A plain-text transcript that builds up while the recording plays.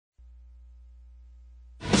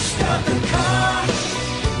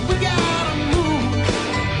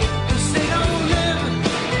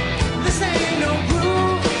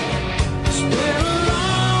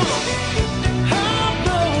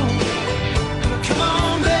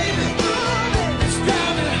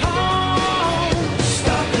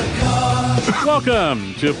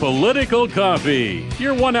Welcome to Political Coffee,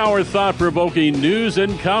 your 1 hour thought-provoking news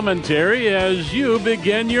and commentary as you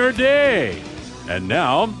begin your day. And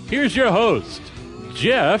now, here's your host,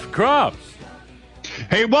 Jeff Kropf.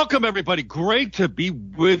 Hey, welcome everybody. Great to be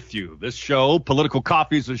with you. This show, Political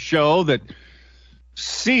Coffee, is a show that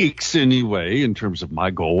seeks, anyway, in terms of my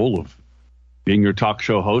goal of being your talk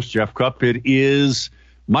show host, Jeff Kropf, it is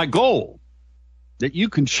my goal that you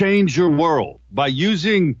can change your world by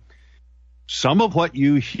using some of what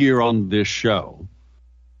you hear on this show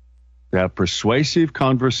to have persuasive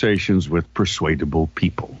conversations with persuadable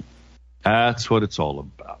people. That's what it's all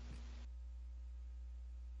about.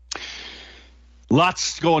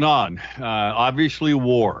 Lots going on. Obviously,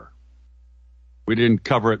 war. We didn't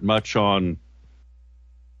cover it much on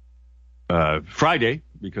Friday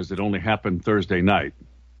because it only happened Thursday night.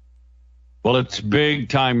 Well, it's big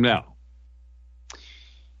time now.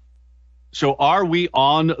 So are we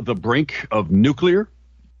on the brink of nuclear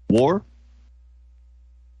war?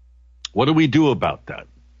 What do we do about that?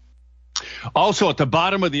 Also, at the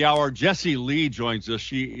bottom of the hour, Jessie Lee joins us.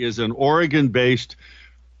 She is an Oregon-based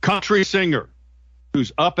country singer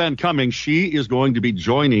who's up and coming. She is going to be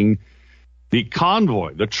joining the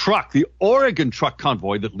convoy, the Oregon truck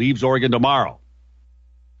convoy that leaves Oregon tomorrow.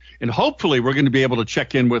 And hopefully we're going to be able to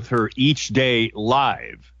check in with her each day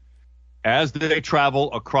live as they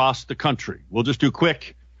travel across the country. We'll just do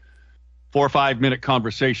quick 4 or 5 minute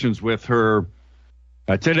conversations with her.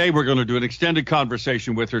 Today, we're going to do an extended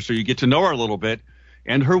conversation with her so you get to know her a little bit,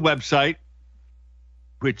 and her website,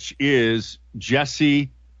 which is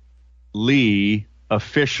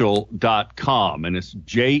jessielee.official.com. And it's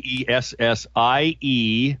Jessie.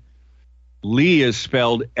 Lee is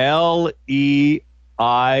spelled Leigh,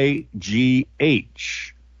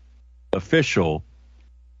 official.com.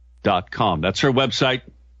 That's her website.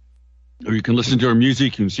 Or you can listen to her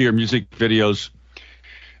music. You can see her music videos.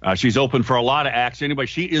 She's open for a lot of acts. Anyway,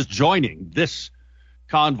 she is joining this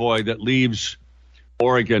convoy that leaves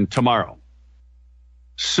Oregon tomorrow.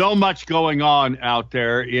 So much going on out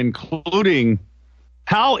there, including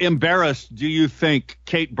how embarrassed do you think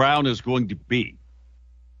Kate Brown is going to be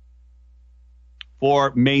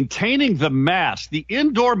for maintaining the mask, the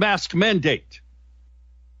indoor mask mandate,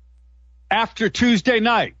 after Tuesday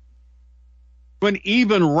night, when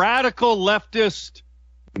even radical leftist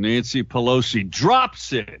Nancy Pelosi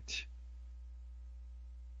drops it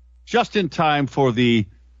just in time for the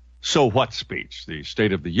so what speech, the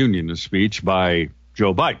State of the Union speech by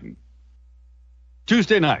Joe Biden.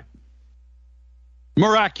 Tuesday night,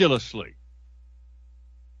 miraculously,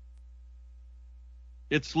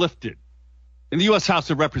 it's lifted in the U.S. House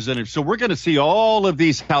of Representatives. So we're going to see all of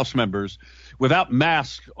these House members without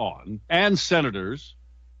masks on, and senators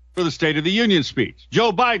for the State of the Union speech.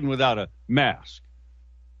 Joe Biden without a mask.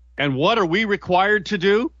 And what are we required to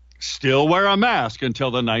do? Still wear a mask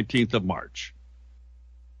until the 19th of March.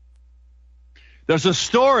 There's a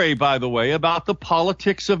story, by the way, about the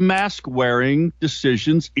politics of mask-wearing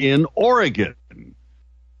decisions in Oregon.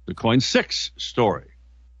 The Coin 6 story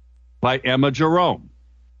by Emma Jerome.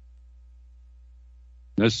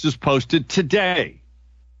 This is posted today.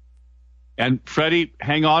 And Freddie,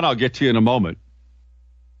 hang on, I'll get to you in a moment.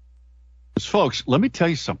 Because, folks, let me tell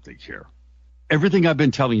you something here. Everything I've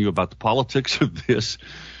been telling you about the politics of this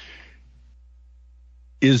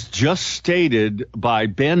is just stated by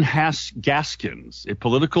Ben Gaskins, a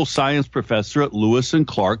political science professor at Lewis and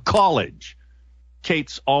Clark College,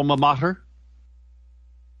 Kate's alma mater.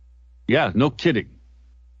 Yeah, no kidding.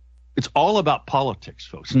 It's all about politics,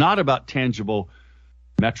 folks, not about tangible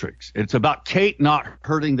metrics. It's about Kate not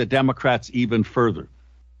hurting the Democrats even further.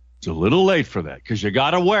 It's a little late for that because you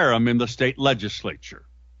got to wear them in the state legislature.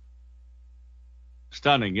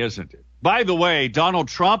 Stunning, isn't it? By the way, Donald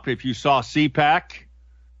Trump, if you saw CPAC,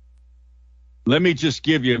 let me just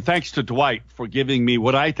give you, and thanks to Dwight for giving me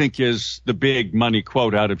what I think is the big money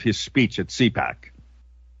quote out of his speech at CPAC.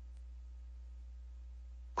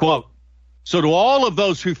 Quote, "So to all of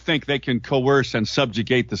those who think they can coerce and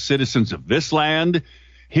subjugate the citizens of this land,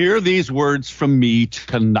 hear these words from me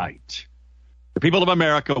tonight. The people of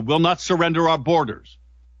America will not surrender our borders.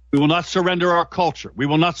 We will not surrender our culture. We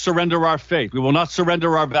will not surrender our faith. We will not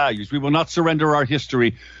surrender our values. We will not surrender our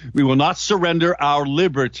history. We will not surrender our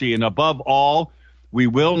liberty. And above all, we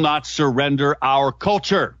will not surrender our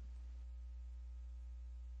culture."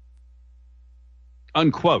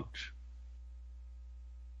 Unquote.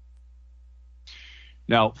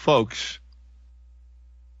 Now, folks,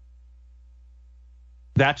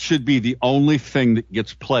 that should be the only thing that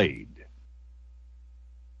gets played,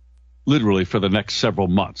 literally, for the next several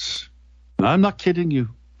months. And I'm not kidding you,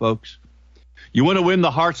 folks. You want to win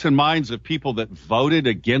the hearts and minds of people that voted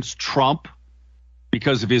against Trump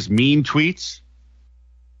because of his mean tweets?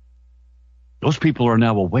 Those people are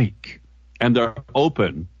now awake, and they're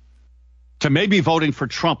open to maybe voting for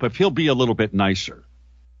Trump if he'll be a little bit nicer.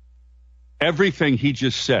 Everything he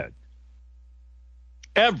just said,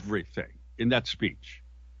 everything in that speech,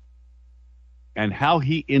 and how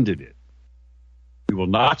he ended it. We will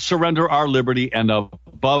not surrender our liberty, and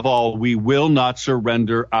above all, we will not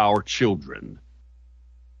surrender our children.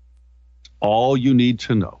 All you need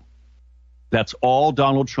to know. That's all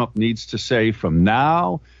Donald Trump needs to say from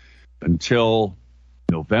now until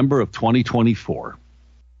November of 2024.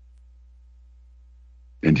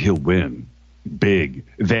 And he'll win big.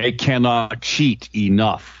 They cannot cheat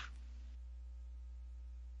enough.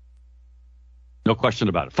 No question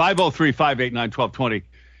about it. 503-589-1220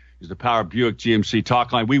 is the Power Buick GMC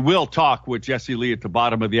talk line. We will talk with Jesse Lee at the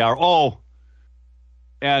bottom of the hour. Oh,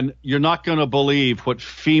 and you're not going to believe what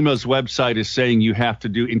FEMA's website is saying you have to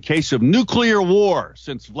do in case of nuclear war,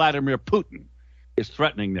 since Vladimir Putin is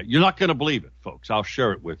threatening that. You're not going to believe it, folks. I'll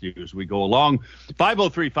share it with you as we go along.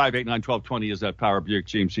 503-589-1220 is that Power Buick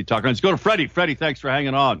GMC talk line. Let's go to Freddie. Freddie, thanks for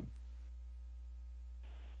hanging on.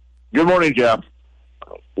 Good morning, Jeff.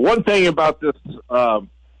 One thing about this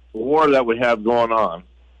war that we have going on,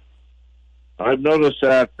 I've noticed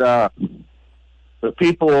that the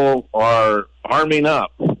people are arming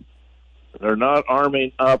up. They're not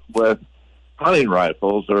arming up with hunting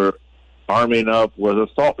rifles. They're arming up with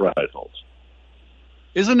assault rifles.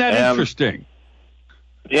 Isn't that interesting?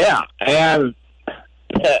 Yeah, and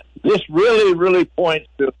this really, really points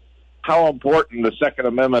to how important the Second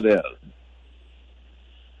Amendment is.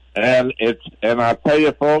 And I tell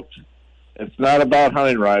you, folks, it's not about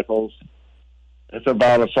hunting rifles. It's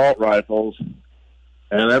about assault rifles,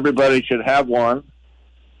 and everybody should have one,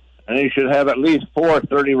 and you should have at least 4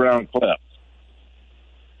 30-round clips.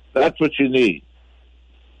 That's what you need.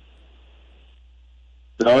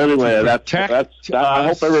 So anyway, that's I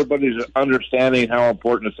hope everybody's understanding how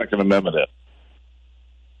important the Second Amendment is.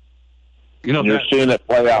 You know, you're seeing it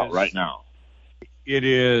play out right now. It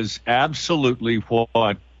is absolutely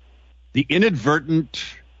what the inadvertent.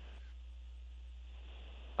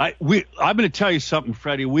 I'm going to tell you something,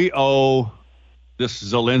 Freddie. We owe this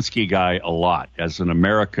Zelensky guy a lot as an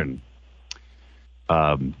American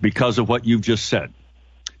because of what you've just said.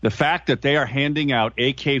 The fact that they are handing out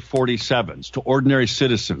AK-47s to ordinary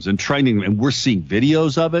citizens and training them, and we're seeing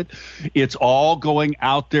videos of it. It's all going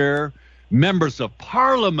out there. Members of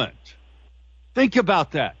Parliament. Think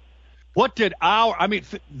about that. What did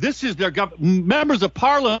this is their government. Members of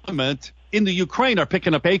Parliament in the Ukraine are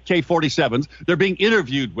picking up AK-47s. They're being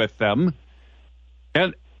interviewed with them.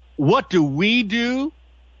 And what do?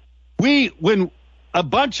 When a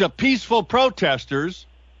bunch of peaceful protesters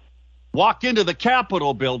walk into the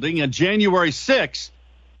Capitol building on January 6th,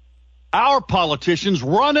 our politicians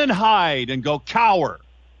run and hide and go cower.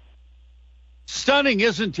 Stunning,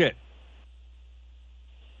 isn't it?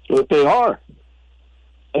 What they are.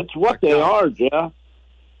 It's what they are, Jeff.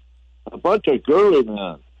 A bunch of girly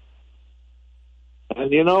men.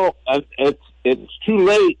 And you know, it's too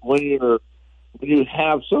late when you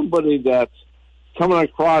have somebody that's coming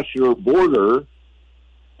across your border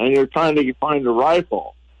and you're trying to find a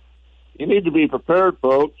rifle. You need to be prepared,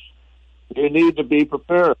 folks. You need to be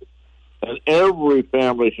prepared. And every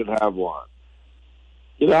family should have one.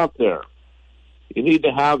 Get out there. You need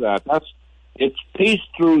to have that. It's peace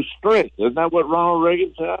through strength. Isn't that what Ronald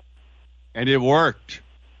Reagan said? And it worked.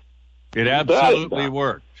 It absolutely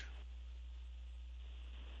worked.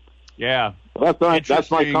 Yeah.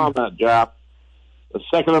 That's my comment, Jeff. The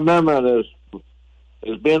Second Amendment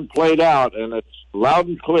is being played out, and it's loud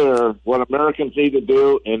and clear what Americans need to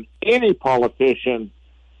do. And any politician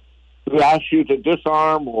who asks you to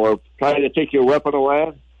disarm or try to take your weapon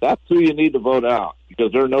away, that's who you need to vote out,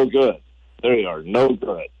 because they're no good. They are no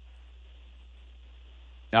good.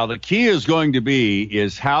 Now, the key is going to be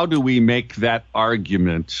how do we make that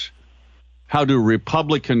argument? How do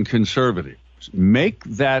Republican conservatives make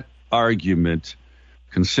that argument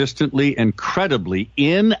consistently and credibly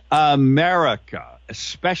in America,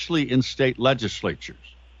 especially in state legislatures,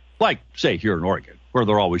 like, say, here in Oregon, where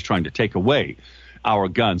they're always trying to take away our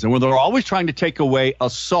guns and where they're always trying to take away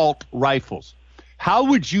assault rifles? How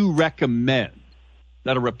would you recommend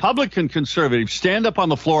that a Republican conservative stand up on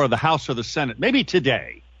the floor of the House or the Senate, maybe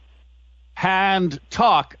today, and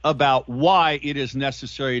talk about why it is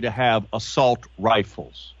necessary to have assault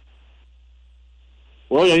rifles?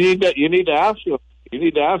 Well, you need to ask him. You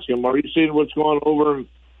need to ask him, are you seeing what's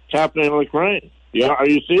happening in Ukraine? Yeah, are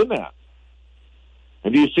you seeing that?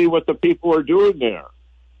 And do you see what the people are doing there?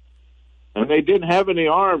 And they didn't have any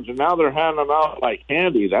arms, and now they're handing them out like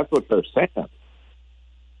candy. That's what they're saying.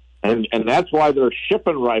 And that's why they're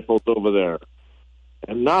shipping rifles over there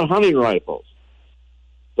and not hunting rifles.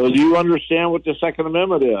 So do you understand what the Second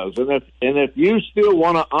Amendment is? And if you still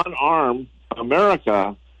want to unarm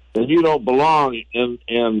America, then you don't belong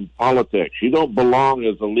in politics. You don't belong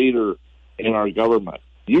as a leader in our government.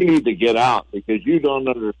 You need to get out because you don't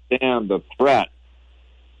understand the threat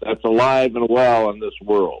that's alive and well in this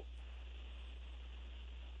world.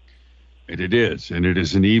 And it is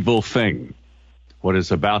an evil thing, what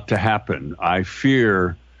is about to happen. I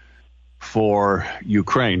fear for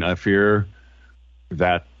Ukraine. I fear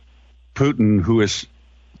that Putin, who is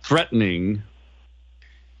threatening,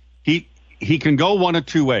 he can go one of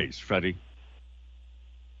two ways, Freddie.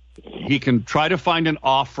 He can try to find an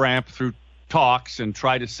off-ramp through talks and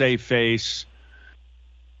try to save face,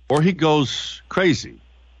 or he goes crazy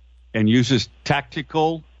and uses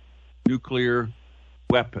tactical nuclear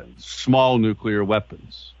weapons, small nuclear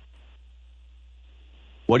weapons.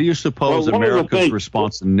 What do you suppose America's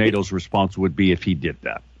response and NATO's response would be if he did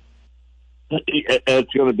that?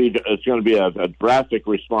 It's going to be a drastic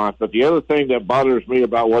response. But the other thing that bothers me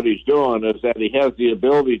about what he's doing is that he has the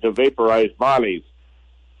ability to vaporize bodies.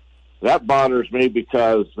 That bothers me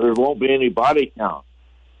because there won't be any body count.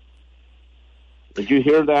 Did you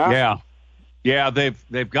hear that? Yeah.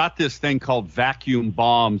 They've got this thing called vacuum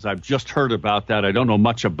bombs. I've just heard about that. I don't know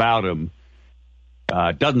much about them.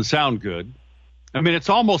 Doesn't sound good. I mean, it's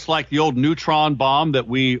almost like the old neutron bomb that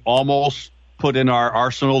we almost put in our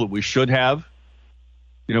arsenal that we should have,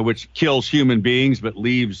 which kills human beings but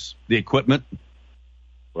leaves the equipment.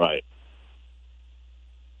 Right.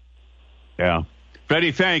 Yeah.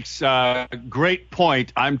 Freddie, thanks. Great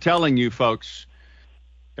point. I'm telling you, folks,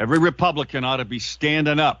 every Republican ought to be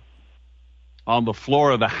standing up on the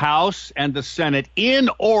floor of the House and the Senate in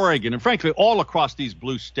Oregon, and frankly, all across these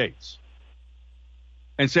blue states,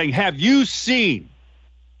 and saying, have you seen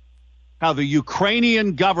how the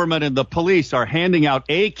Ukrainian government and the police are handing out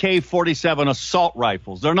AK-47 assault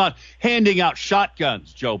rifles? They're not handing out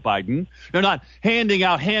shotguns, Joe Biden. They're not handing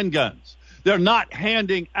out handguns. They're not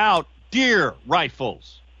handing out deer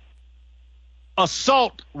rifles,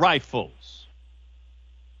 assault rifles,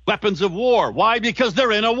 weapons of war. Why? Because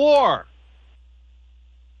they're in a war.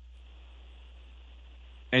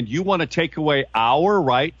 And you want to take away our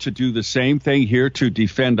right to do the same thing here to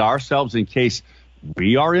defend ourselves in case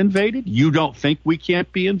we are invaded? You don't think we can't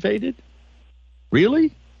be invaded?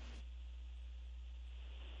 Really?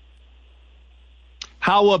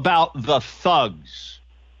 How about the thugs,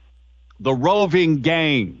 the roving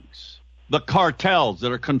gangs, the cartels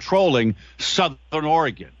that are controlling Southern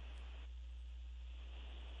Oregon?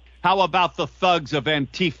 How about the thugs of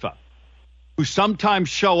Antifa, who sometimes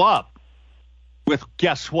show up with,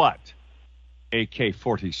 guess what,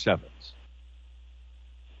 AK-47s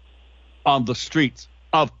on the streets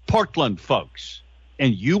of Portland, folks?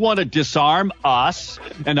 And you want to disarm us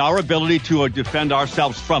and our ability to defend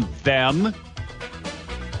ourselves from them?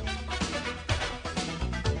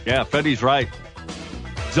 Yeah, Freddie's right.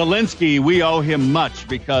 Zelensky, we owe him much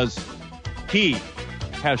because he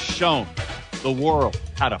has shown the world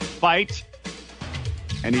how to fight,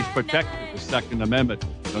 and he's protected the Second Amendment.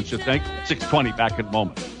 Don't you think? 6:20, back in a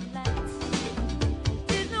moment.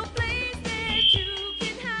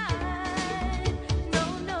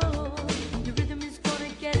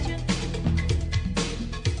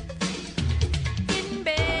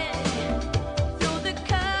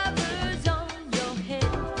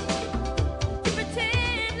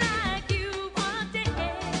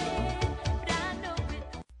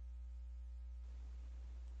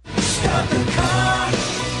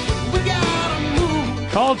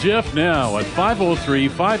 Call Jeff now at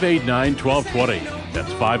 503-589-1220.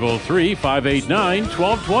 That's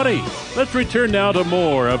 503-589-1220. Let's return now to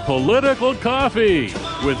more of Political Coffee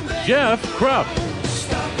with Jeff Krupp.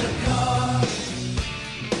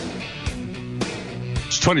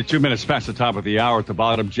 It's 22 minutes past the top of the hour. At the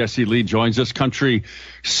bottom, Jessie Lee joins us, country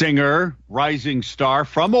singer, rising star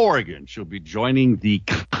from Oregon. She'll be joining the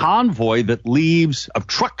convoy that leaves of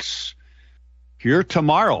trucks here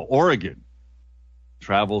tomorrow, Oregon.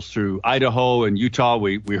 Travels through Idaho and Utah.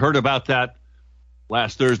 We heard about that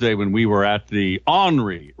last Thursday when we were at the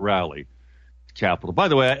Henri rally, Capitol. By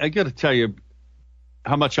the way, I got to tell you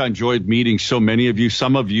how much I enjoyed meeting so many of you,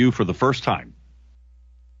 some of you for the first time.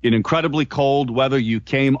 In incredibly cold weather, you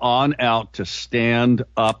came on out to stand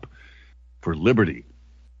up for liberty,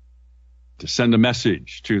 to send a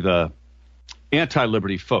message to the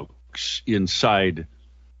anti-liberty folks inside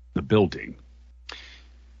the building.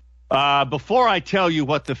 Before I tell you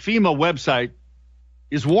what the FEMA website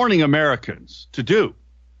is warning Americans to do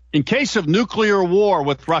in case of nuclear war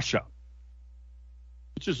with Russia,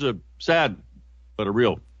 which is a sad but a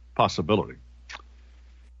real possibility.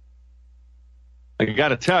 I got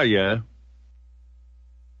to tell you,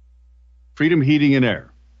 Freedom Heating and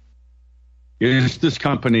Air is this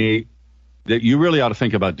company that you really ought to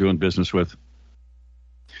think about doing business with.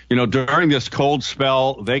 You know, during this cold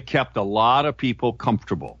spell, they kept a lot of people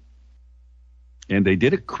comfortable. And they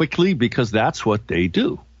did it quickly because that's what they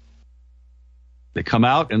do. They come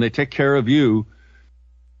out and they take care of you.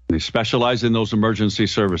 They specialize in those emergency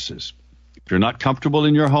services. If you're not comfortable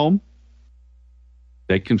in your home,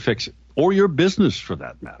 they can fix it. Or your business, for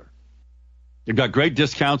that matter. They've got great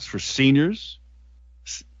discounts for seniors,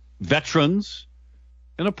 veterans,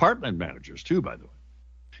 and apartment managers, too, by the way.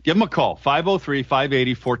 Give them a call,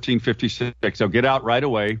 503-580-1456. They'll get out right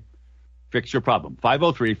away, fix your problem.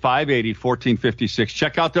 503-580-1456.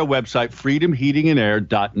 Check out their website,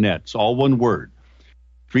 freedomheatingandair.net. It's all one word,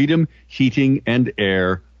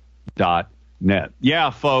 freedomheatingandair.net. Yeah,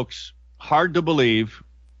 folks, hard to believe.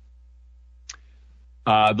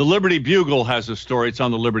 The Liberty Bugle has a story. It's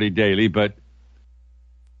on the Liberty Daily, but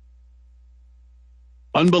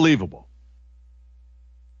unbelievable.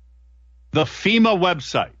 The FEMA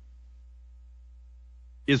website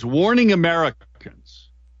is warning Americans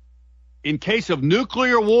in case of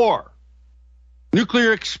nuclear war,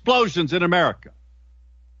 nuclear explosions in America,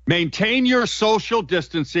 maintain your social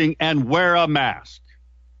distancing and wear a mask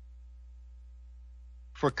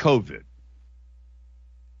for COVID.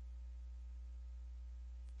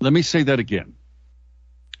 Let me say that again.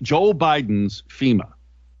 Joe Biden's FEMA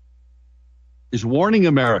is warning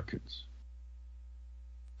Americans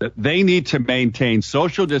that they need to maintain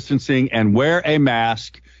social distancing and wear a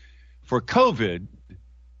mask for COVID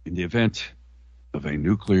in the event of a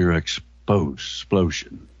nuclear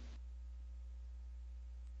explosion.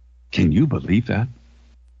 Can you believe that?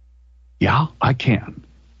 Yeah, I can.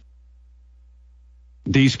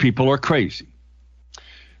 These people are crazy.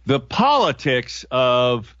 The politics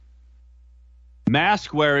of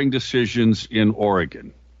mask-wearing decisions in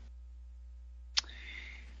Oregon.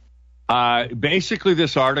 Basically,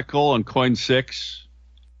 this article on Coin 6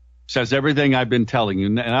 says everything I've been telling you,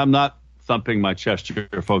 and I'm not thumping my chest here,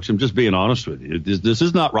 folks. I'm just being honest with you. This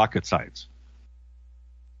is not rocket science.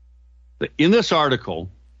 In this article,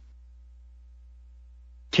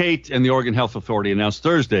 Kate and the Oregon Health Authority announced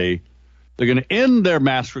Thursday they're going to end their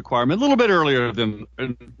mask requirement a little bit earlier than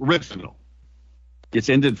original. It's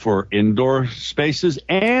ended for indoor spaces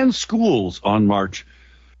and schools on March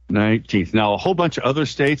 19th. Now, a whole bunch of other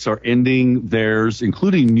states are ending theirs,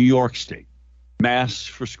 including New York State. Masks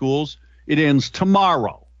for schools, it ends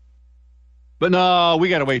tomorrow. But no, we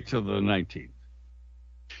got to wait till the 19th.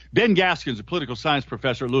 Ben Gaskins, a political science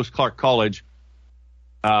professor at Lewis Clark College,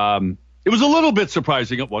 it was a little bit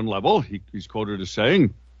surprising at one level. He's quoted as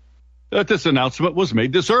saying that this announcement was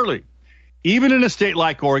made this early. Even in a state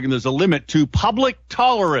like Oregon, there's a limit to public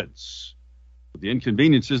tolerance. The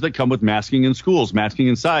inconveniences that come with masking in schools, masking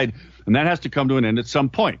inside, and that has to come to an end at some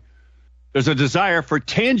point. There's a desire for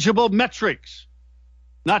tangible metrics,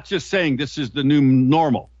 not just saying this is the new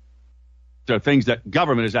normal. There are things that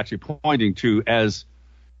government is actually pointing to as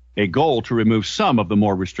a goal to remove some of the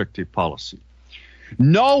more restrictive policy.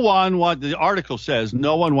 The article says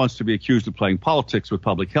no one wants to be accused of playing politics with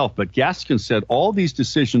public health, but Gaskin said all these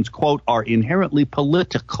decisions, quote, are inherently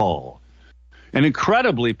political. And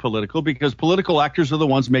incredibly political because political actors are the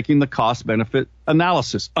ones making the cost-benefit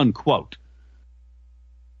analysis, unquote.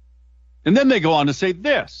 And then they go on to say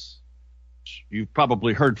this. You've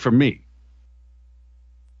probably heard from me.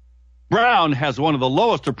 Brown has one of the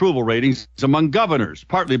lowest approval ratings among governors,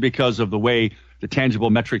 partly because of the way the tangible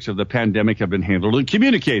metrics of the pandemic have been handled and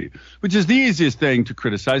communicated, which is the easiest thing to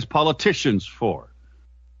criticize politicians for.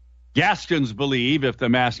 Gaskins believe if the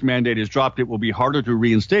mask mandate is dropped, it will be harder to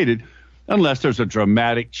reinstate it unless there's a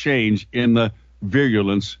dramatic change in the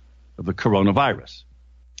virulence of the coronavirus.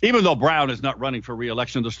 Even though Brown is not running for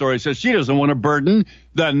re-election, the story says she doesn't want to burden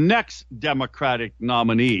the next Democratic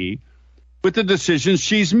nominee with the decisions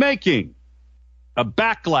she's making. A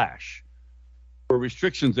backlash for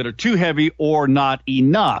restrictions that are too heavy or not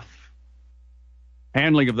enough.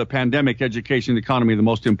 Handling of the pandemic, education, the economy, the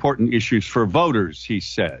most important issues for voters, he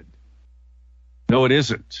said. No, it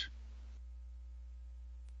isn't.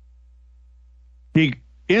 He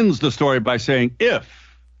ends the story by saying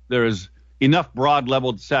if there is enough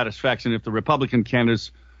broad-level satisfaction, if the Republican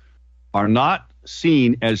candidates are not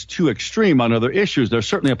seen as too extreme on other issues, there's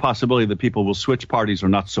certainly a possibility that people will switch parties or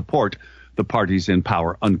not support the parties in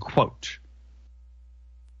power, unquote.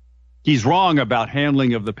 He's wrong about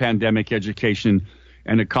handling of the pandemic, education,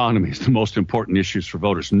 and economy is the most important issues for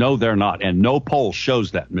voters. No, they're not. And no poll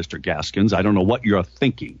shows that, Mr. Gaskins. I don't know what you're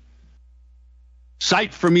thinking.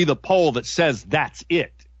 Cite for me the poll that says that's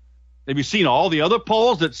it. Have you seen all the other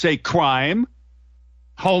polls that say crime,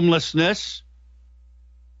 homelessness,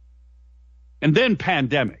 and then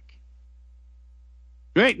pandemic?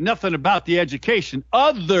 There ain't nothing about the education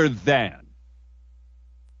other than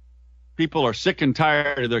people are sick and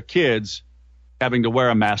tired of their kids having to wear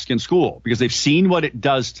a mask in school because they've seen what it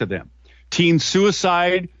does to them. Teen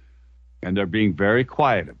suicide, and they're being very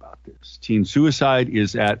quiet about this. Teen suicide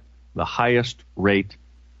is at the highest rate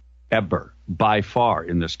ever by far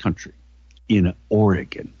in this country, in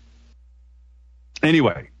Oregon.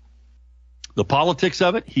 Anyway, the politics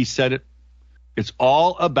of it, he said it. It's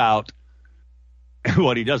all about,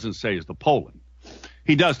 what he doesn't say is the polling.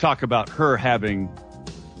 He does talk about her having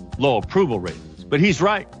low approval ratings, but he's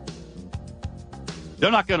right.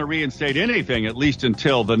 They're not going to reinstate anything, at least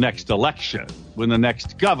until the next election, when the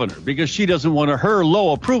next governor, because she doesn't want to, her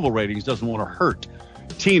low approval ratings doesn't want to hurt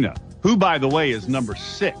Tina, who, by the way, is number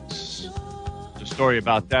 6. There's a story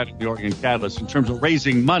about that in the Oregon Catalyst in terms of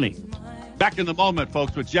raising money. Back in the moment,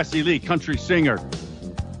 folks, with Jesse Lee, country singer,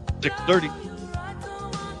 6:30.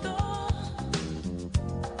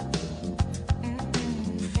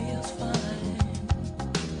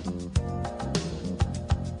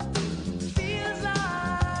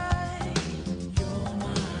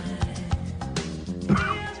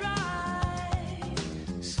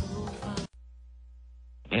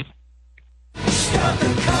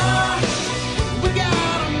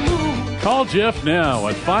 Call Jeff now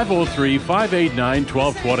at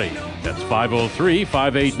 503-589-1220. That's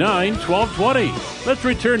 503-589-1220. Let's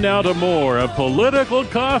return now to more of Political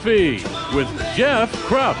Coffee with Jeff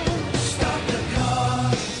Krupp.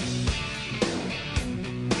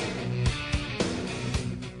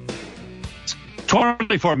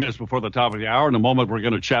 24 minutes before the top of the hour. In a moment, we're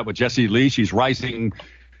going to chat with Jesse Lee. She's a rising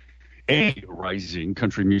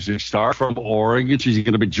country music star from Oregon. She's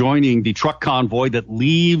going to be joining the truck convoy that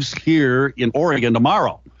leaves here in Oregon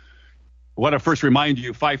tomorrow. I want to first remind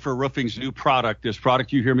you, Pfeiffer Roofing's new product, this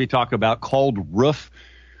product you hear me talk about called Roof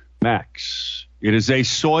Max. It is a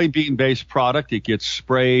soybean-based product. It gets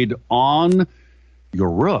sprayed on your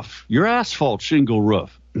roof, your asphalt shingle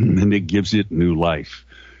roof, and it gives it new life.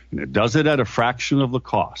 And it does it at a fraction of the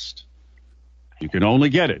cost. You can only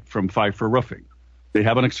get it from Pfeiffer Roofing. They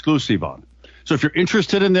have an exclusive on it. So if you're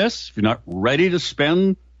interested in this, if you're not ready to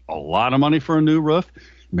spend a lot of money for a new roof,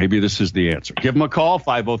 maybe this is the answer. Give them a call,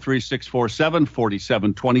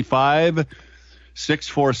 503-647-4725,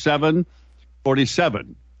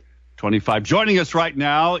 647-4725. Joining us right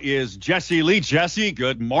now is Jesse Lee. Jesse,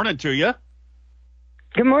 good morning to you.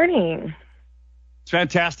 Good morning. It's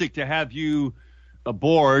fantastic to have you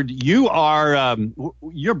aboard. You are,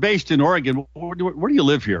 you're based in Oregon. Where do you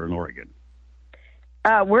live here in Oregon?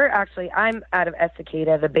 I'm out of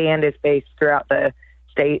Estacada. The band is based throughout the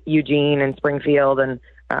state, Eugene and Springfield and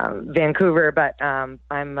Vancouver, but I'm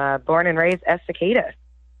born and raised Estacada.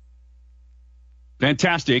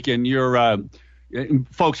 Fantastic. And you're,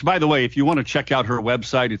 folks, by the way, if you want to check out her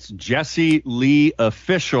website, it's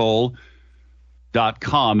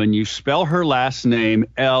JessieLeeOfficial.com, and you spell her last name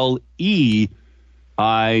Leigh.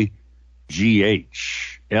 Leigh,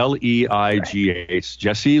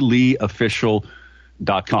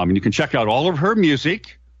 JessieLeeOfficial.com. And you can check out all of her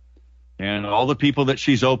music and all the people that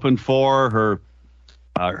she's opened for, her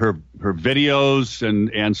videos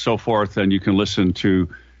and so forth, and you can listen to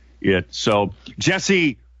it. So,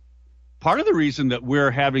 Jesse, part of the reason that we're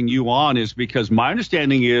having you on is because my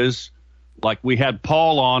understanding is, like we had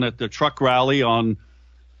Paul on at the truck rally on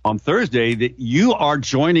Thursday, that you are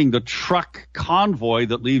joining the truck convoy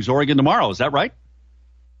that leaves Oregon tomorrow. Is that right?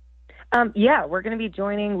 Yeah, we're going to be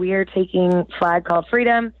joining. We are taking flag called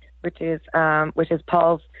Freedom, which is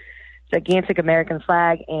Paul's gigantic American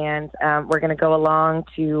flag, and we're going to go along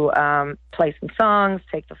to play some songs,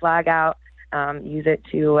 take the flag out, use it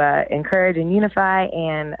to encourage and unify,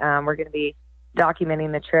 and we're going to be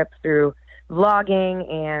documenting the trip through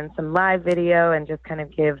vlogging and some live video, and just kind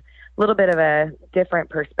of give a little bit of a different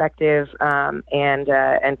perspective, and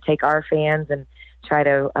take our fans and try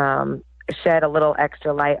to shed a little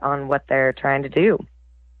extra light on what they're trying to do.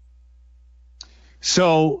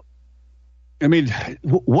 So, I mean,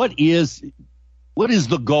 what is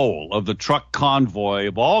the goal of the truck convoy,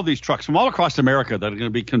 of all these trucks from all across America that are going to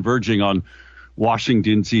be converging on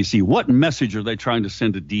Washington, D.C.? What message are they trying to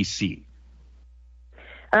send to D.C.?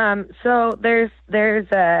 So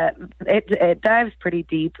it dives pretty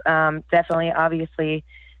deep. Definitely, obviously,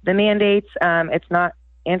 the mandates. It's not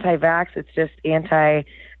anti-vax. It's just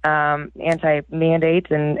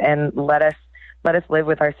anti-mandate and let us live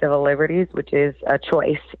with our civil liberties, which is a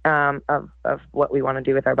choice of what we want to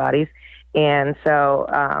do with our bodies. And so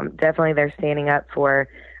definitely they're standing up for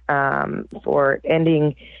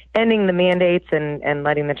ending the mandates and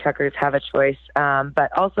letting the truckers have a choice.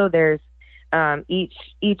 But also there's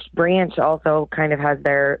each branch also kind of has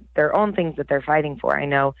their own things that they're fighting for. I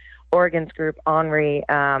know Oregon's group,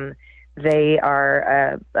 ONRI, they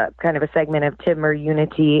are kind of a segment of Timber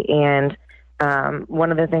Unity, and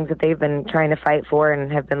one of the things that they've been trying to fight for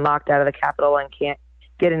and have been locked out of the Capitol and can't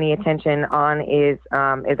get any attention on is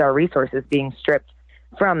our resources being stripped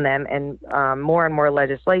from them, and more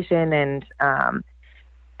legislation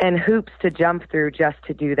and hoops to jump through just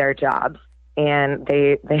to do their jobs. And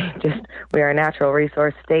we are a natural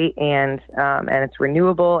resource state, and it's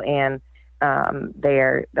renewable, and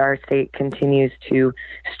our state continues to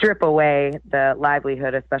strip away the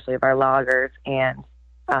livelihood, especially of our loggers, and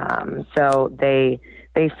so they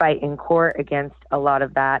fight in court against a lot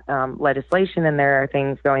of that legislation, and there are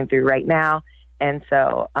things going through right now. And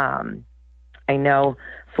so I know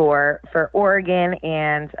for Oregon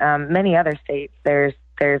and many other states, there's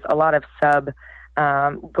a lot of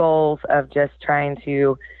goals of just trying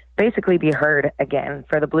to basically be heard again,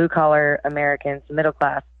 for the blue collar Americans, the middle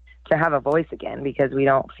class, to have a voice again, because we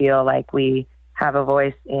don't feel like we have a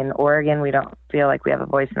voice in Oregon. We don't feel like we have a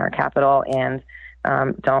voice in our capital, and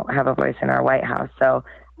don't have a voice in our White House. So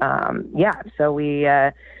I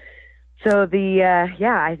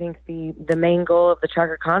think the main goal of the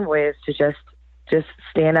trucker convoy is to just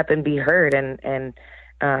stand up and be heard and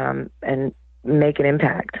make an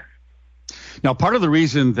impact. Now, part of the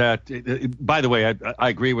reason that, by the way, I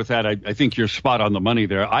agree with that. I think you're spot on the money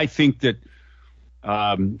there. I think that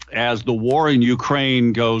as the war in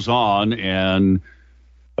Ukraine goes on and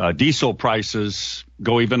diesel prices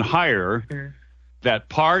go even higher, that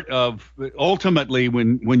part of ultimately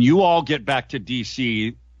when you all get back to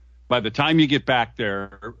D.C., by the time you get back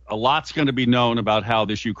there, a lot's going to be known about how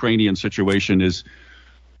this Ukrainian situation is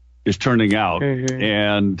turning out.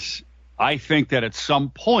 And I think that at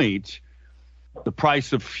some point, the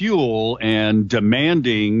price of fuel and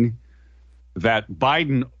demanding that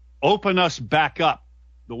Biden open us back up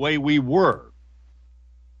the way we were,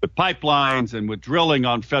 with pipelines and with drilling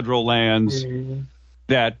on federal lands,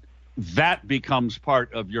 that becomes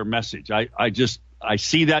part of your message. I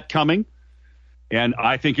see that coming, and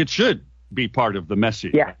I think it should be part of the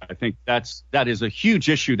message. Yeah. I think that is a huge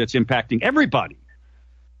issue that's impacting everybody.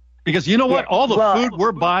 Because you know what? All the food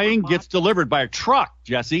we're buying gets delivered by a truck,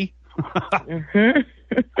 Jesse. The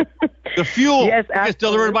fuel gets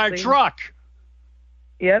delivered by a truck.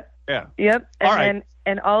 Yep. Yeah. Yep. And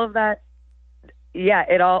all of that,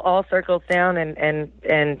 it all circles down. And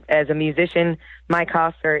as a musician, my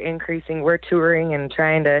costs are increasing. We're touring and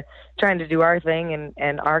trying to do our thing,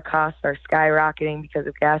 and our costs are skyrocketing because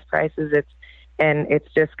of gas prices.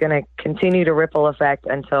 It's just going to continue to ripple effect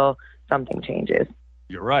until something changes.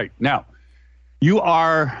 You're right. Now, you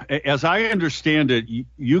are, as I understand it,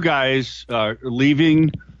 you guys are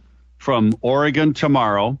leaving from Oregon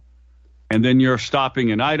tomorrow, and then you're stopping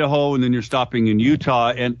in Idaho, and then you're stopping in Utah.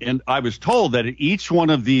 And I was told that at each one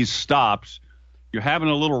of these stops, you're having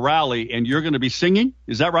a little rally, and you're going to be singing.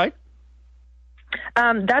 Is that right?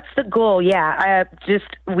 That's the goal. Yeah.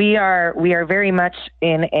 We are very much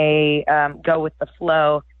in a go with the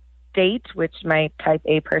flow state, which my type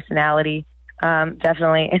A personality.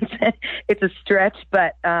 Definitely it's a stretch,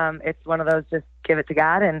 but it's one of those, just give it to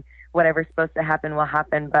God, and whatever's supposed to happen will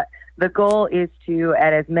happen. But the goal is to,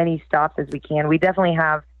 at as many stops as we can. We definitely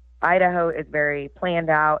have, Idaho is very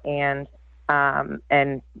planned out and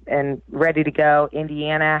ready to go.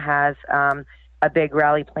 Indiana has a big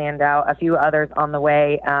rally planned out. A few others on the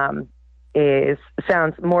way.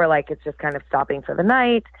 Sounds more like it's just kind of stopping for the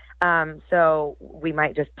night. So we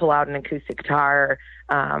might just pull out an acoustic guitar,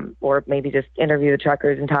 or maybe just interview the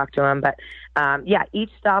truckers and talk to them. But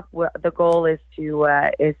each stop, the goal is to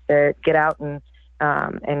get out and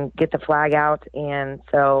get the flag out. And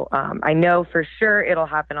so I know for sure it'll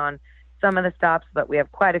happen on some of the stops, but we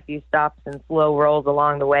have quite a few stops and slow rolls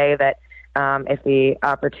along the way that if we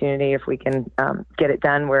can get it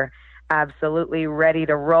done, we're absolutely ready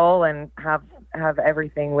to roll and have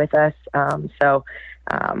everything with us. So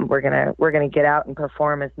we're gonna get out and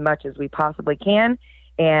perform as much as we possibly can.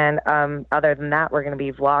 And other than that, we're gonna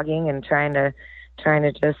be vlogging and trying to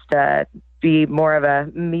just be more of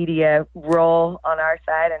a media role on our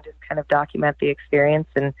side and just kind of document the experience.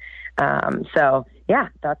 And that's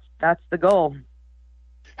the goal.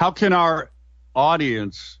 How can our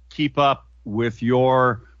audience keep up with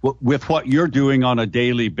what you're doing on a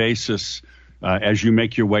daily basis as you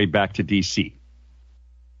make your way back to D.C.?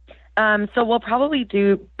 So we'll probably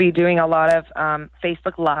be doing a lot of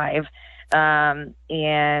Facebook Live,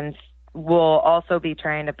 and we'll also be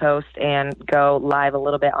trying to post and go live a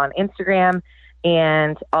little bit on Instagram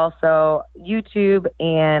and also YouTube.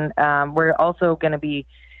 And we're also going to be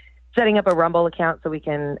setting up a Rumble account so we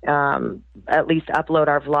can at least upload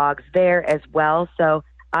our vlogs there as well. So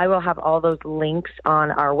I will have all those links on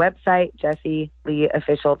our website,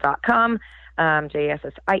 jessieleeofficial.com.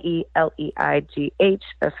 JESSIELEIGH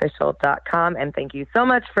official.com. And thank you so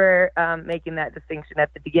much for making that distinction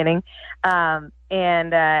at the beginning.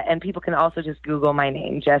 And people can also just Google my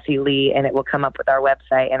name, Jessie Lee, and it will come up with our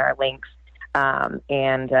website and our links.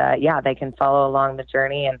 They can follow along the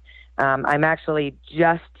journey. And I'm actually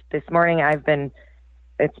just this morning,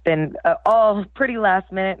 it's been all pretty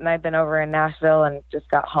last minute, and I've been over in Nashville and just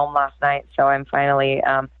got home last night. So I'm finally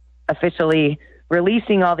officially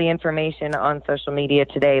releasing all the information on social media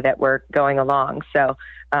today that we're going along. So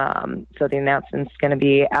the announcement's going to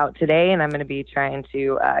be out today, and I'm going to be trying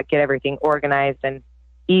to get everything organized and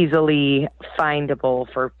easily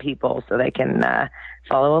findable for people so they can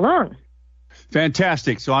follow along.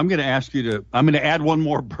 Fantastic. So I'm going to add one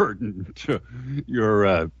more burden to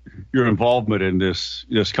your involvement in this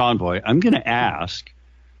convoy. I'm going to ask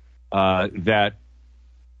that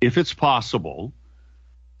if it's possible,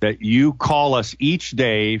 that you call us each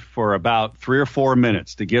day for about 3 or 4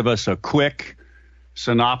 minutes to give us a quick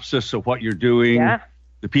synopsis of what you're doing,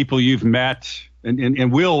 the people you've met,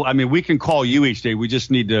 and we can call you each day. We just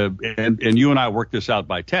need to, and you and I work this out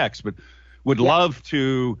by text, but would love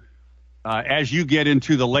to, as you get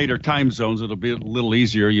into the later time zones, it'll be a little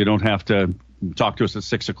easier. You don't have to talk to us at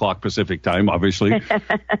 6 o'clock Pacific time, obviously.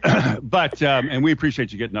 But, and we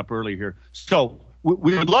appreciate you getting up early here. So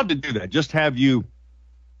we would love to do that. Just have you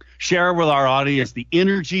share with our audience the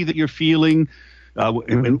energy that you're feeling,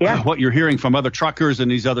 and what you're hearing from other truckers in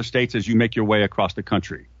these other states as you make your way across the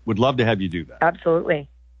country. Would love to have you do that. Absolutely.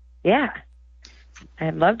 Yeah.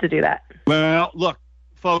 I'd love to do that. Well, look,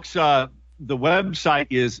 folks, the website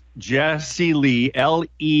is Jessie Lee,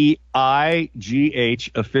 LEIGH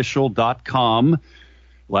official.com,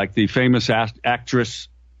 like the famous actress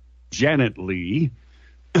Janet Leigh.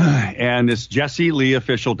 And it's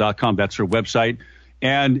JessieLeeofficial.com. That's her website.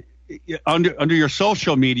 And under your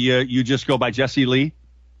social media, you just go by Jessie Lee?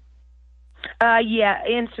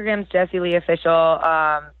 Instagram's Jessie Lee Official,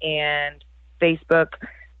 and Facebook,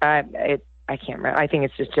 I can't remember. I think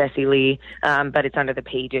it's just Jessie Lee, but it's under the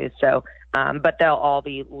pages. So, but they'll all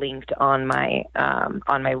be linked on my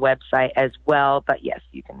website as well. But yes,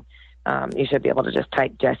 you can. You should be able to just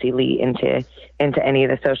type Jessie Lee into any of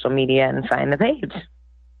the social media and find the page.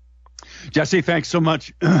 Jessie, thanks so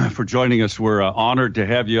much for joining us. We're honored to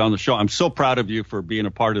have you on the show. I'm so proud of you for being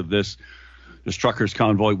a part of this truckers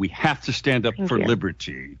convoy. We have to stand up for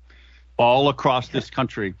liberty all across this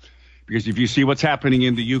country, because if you see what's happening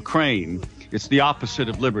in the Ukraine, it's the opposite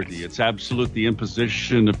of liberty. It's absolute the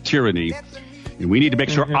imposition of tyranny. And we need to make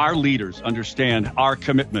sure our leaders understand our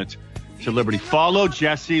commitment to liberty. Follow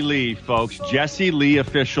Jessie Lee, folks.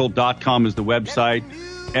 JessieLeeofficial.com is the website.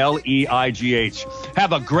 LEIGH.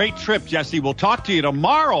 Have a great trip, Jessie. We'll talk to you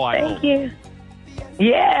tomorrow, I hope. Thank you.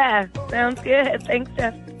 Yeah, sounds good. Thanks,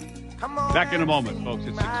 Jeff. Back in a moment, folks.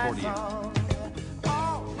 It's 6:48.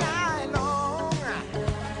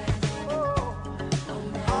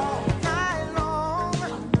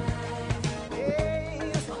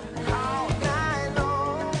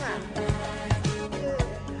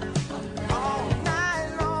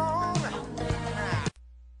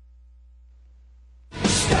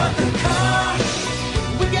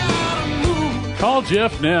 Call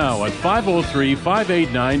Jeff now at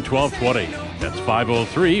 503-589-1220. That's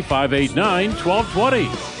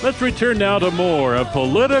 503-589-1220. Let's return now to more of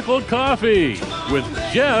Political Coffee with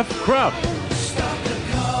Jeff Krupp.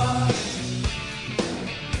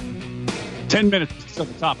 10 minutes at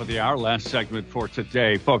the top of the hour, last segment for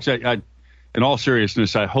today. Folks, I, in all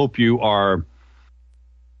seriousness, I hope you are,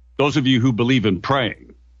 those of you who believe in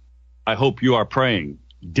praying, I hope you are praying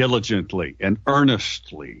diligently and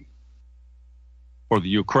earnestly for the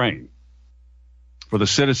Ukraine, for the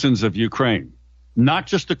citizens of Ukraine, not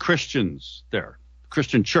just the Christians there,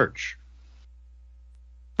 Christian church,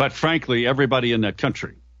 but frankly, everybody in that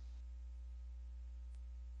country.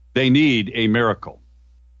 They need a miracle.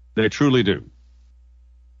 They truly do.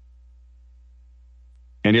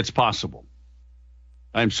 And it's possible.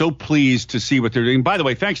 I'm so pleased to see what they're doing. By the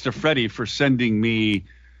way, thanks to Freddie for sending me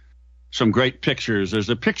some great pictures. There's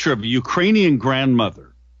a picture of a Ukrainian grandmother,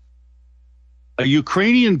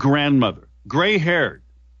 gray-haired,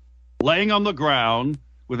 laying on the ground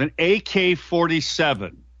with an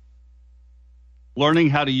AK-47, learning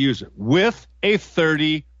how to use it with a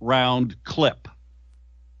 30-round clip.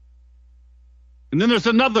 And then there's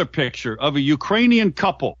another picture of a Ukrainian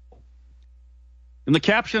couple. And the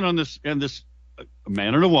caption on this, a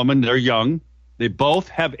man and a woman, they're young. They both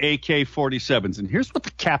have AK-47s. And here's what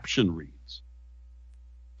the caption reads.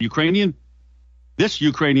 This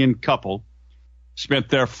Ukrainian couple spent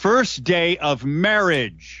their first day of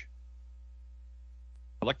marriage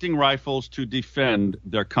collecting rifles to defend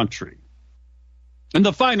their country. And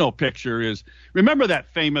the final picture is, remember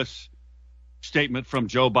that famous statement from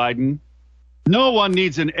Joe Biden? No one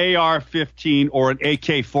needs an AR-15 or an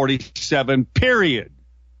AK-47, period.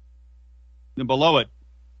 And below it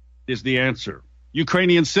is the answer.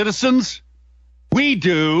 Ukrainian citizens, we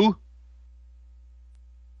do.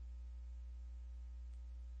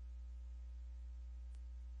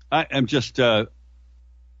 I am just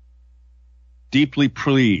deeply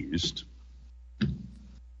pleased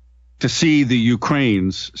to see the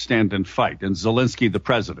Ukrainians stand and fight, and Zelensky, the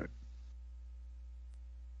president,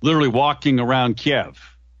 literally walking around Kiev,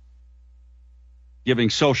 giving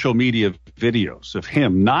social media videos of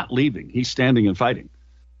him not leaving. He's standing and fighting.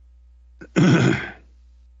 That's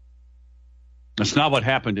not what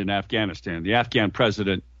happened in Afghanistan. The Afghan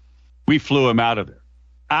president, we flew him out of there.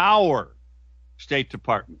 Our State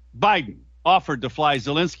Department, Biden, offered to fly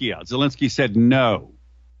Zelensky out. Zelensky said no.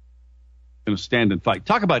 Going to stand and fight.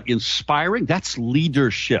 Talk about inspiring. That's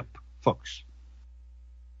leadership, folks.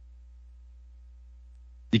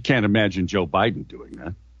 You can't imagine Joe Biden doing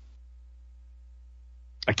that.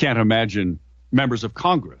 I can't imagine members of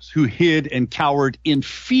Congress who hid and cowered in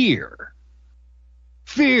fear.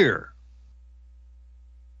 Fear.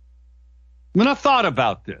 When I thought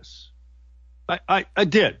about this, I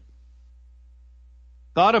did.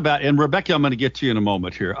 Thought about, and Rebecca, I'm going to get to you in a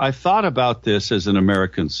moment here. I thought about this as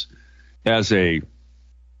as a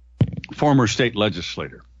former state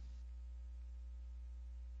legislator.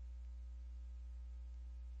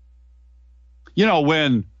 You know,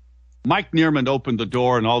 when Mike Neerman opened the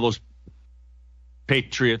door and all those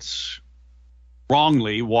patriots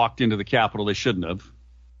wrongly walked into the Capitol, they shouldn't have.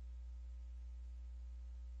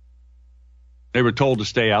 They were told to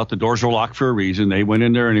stay out. The doors were locked for a reason. They went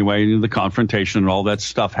in there anyway, and the confrontation and all that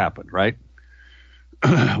stuff happened, right?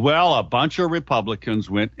 Well, a bunch of Republicans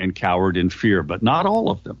went and cowered in fear, but not all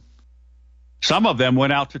of them. Some of them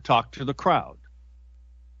went out to talk to the crowd.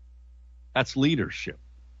 That's leadership.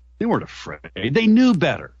 They weren't afraid. They knew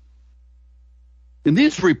better. And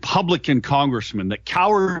these Republican congressmen that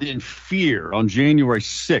cowered in fear on January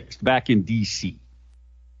 6th back in D.C.,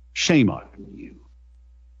 shame on you.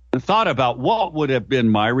 And thought about what would have been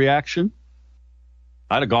my reaction.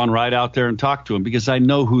 I'd have gone right out there and talked to them because I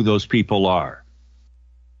know who those people are.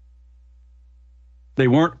 They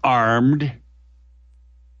weren't armed,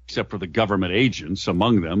 except for the government agents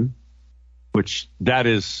among them, which that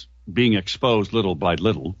is being exposed little by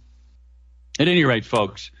little. At any rate,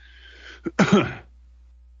 folks,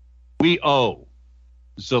 we owe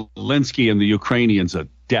Zelensky and the Ukrainians a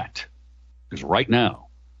debt. Because right now,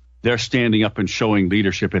 they're standing up and showing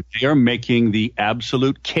leadership, and they're making the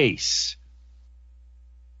absolute case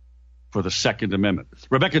for the Second Amendment.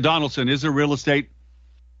 Rebecca Donaldson is a real estate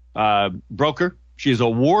broker. She is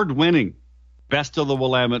award-winning, best of the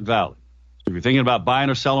Willamette Valley. So if you're thinking about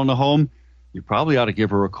buying or selling a home, you probably ought to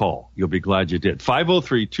give her a call. You'll be glad you did.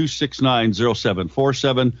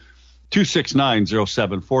 503-269-0747,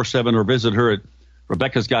 269-0747, or visit her at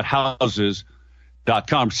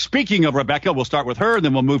Rebecca'sGotHouses.com. Speaking of Rebecca, we'll start with her, and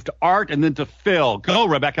then we'll move to Art, and then to Phil. Go,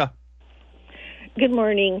 Rebecca. Good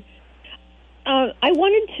morning. I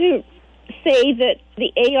wanted to say that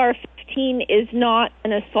the AR-15 is not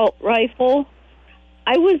an assault rifle.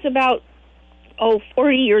 I was about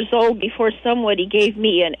 40 years old before somebody gave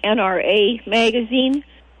me an NRA magazine,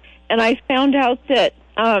 and I found out that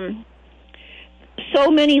so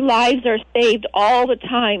many lives are saved all the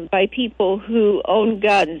time by people who own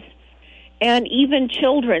guns, and even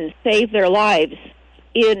children save their lives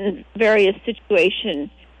in various situations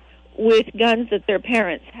with guns that their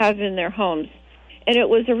parents have in their homes. And it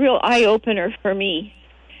was a real eye-opener for me.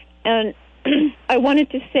 And I wanted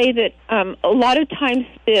to say that a lot of times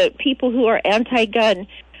the people who are anti-gun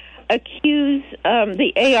accuse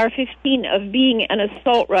the AR-15 of being an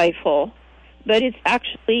assault rifle, but it's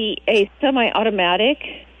actually a semi-automatic,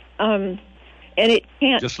 and it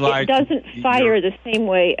can't. It doesn't fire the same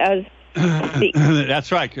way as.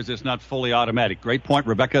 That's right, because it's not fully automatic. Great point,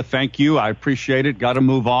 Rebecca. Thank you. I appreciate it. Got to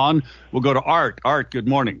move on. We'll go to Art. Art, good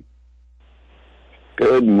morning.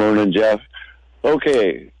 Good morning, Jeff.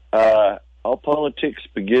 Okay. All politics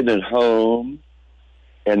begin at home.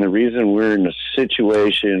 And the reason we're in the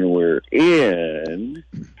situation we're in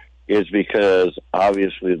is because,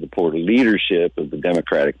 obviously, the poor leadership of the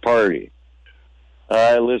Democratic Party.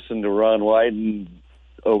 I listened to Ron Wyden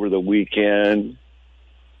over the weekend.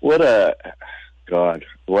 What can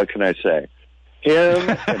I say?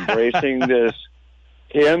 Him embracing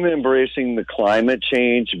the climate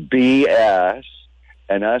change BS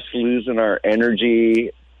and us losing our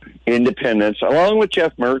energy independence, along with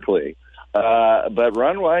Jeff Merkley. But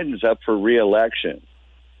Ron Wyden's up for re-election.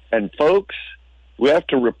 And folks, we have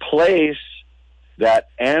to replace that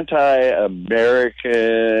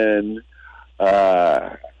anti-American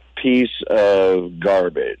piece of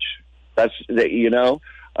garbage. And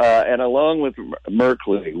along with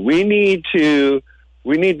Merkley, we need to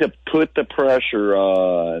put the pressure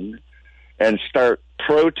on and start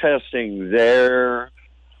protesting their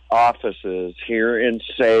offices here in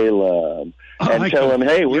Salem and tell them,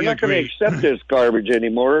 hey, we're not going to accept this garbage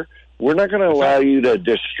anymore. We're not going to allow you to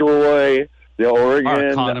destroy the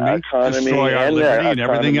Oregon economy destroy our and liberty and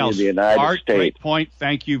everything else. Of the United States. Great point.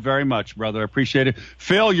 Thank you very much, brother. I appreciate it.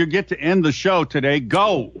 Phil, you get to end the show today.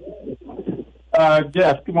 Go.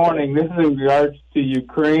 Jeff, good morning. This is in regards to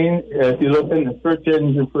Ukraine. If you look in the search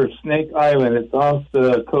engine for Snake Island, it's off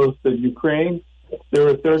the coast of Ukraine. There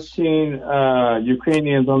were 13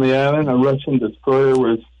 Ukrainians on the island. A Russian destroyer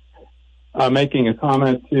was making a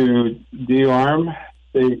comment to de-arm.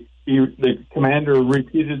 The commander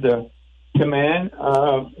repeated the command.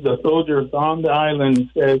 The soldiers on the island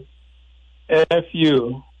said, F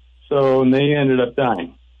you. So they ended up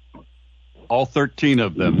dying. All 13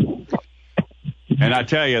 of them. And I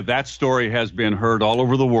tell you, that story has been heard all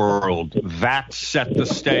over the world. That set the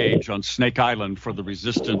stage on Snake Island for the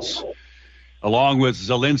resistance, along with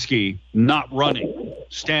Zelensky not running,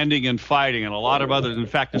 standing and fighting, and a lot of others. In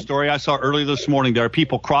fact, the story I saw early this morning, there are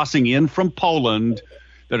people crossing in from Poland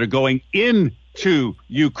that are going into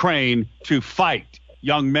Ukraine to fight,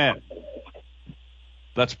 young men.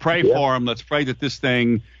 Let's pray for them. Let's pray that this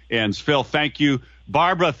thing ends. Phil, thank you.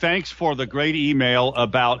 Barbara, thanks for the great email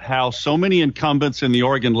about how so many incumbents in the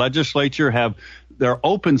Oregon legislature have their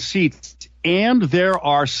open seats, and there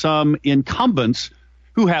are some incumbents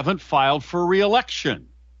who haven't filed for re-election.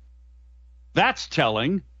 That's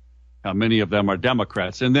telling. How many of them are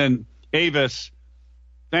Democrats? And then, Avis,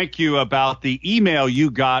 thank you about the email you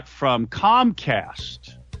got from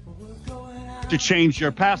Comcast to change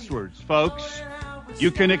your passwords. Folks,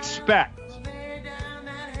 you can expect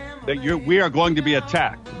that we are going to be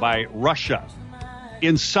attacked by Russia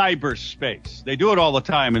in cyberspace. They do it all the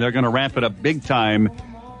time, and they're going to ramp it up big time.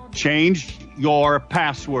 Change your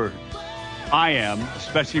passwords. I am,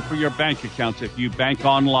 especially for your bank accounts if you bank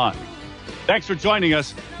online. Thanks for joining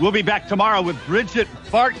us. We'll be back tomorrow with Bridget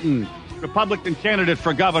Barton, Republican candidate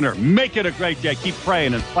for governor. Make it a great day. Keep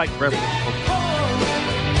praying and fight for everything.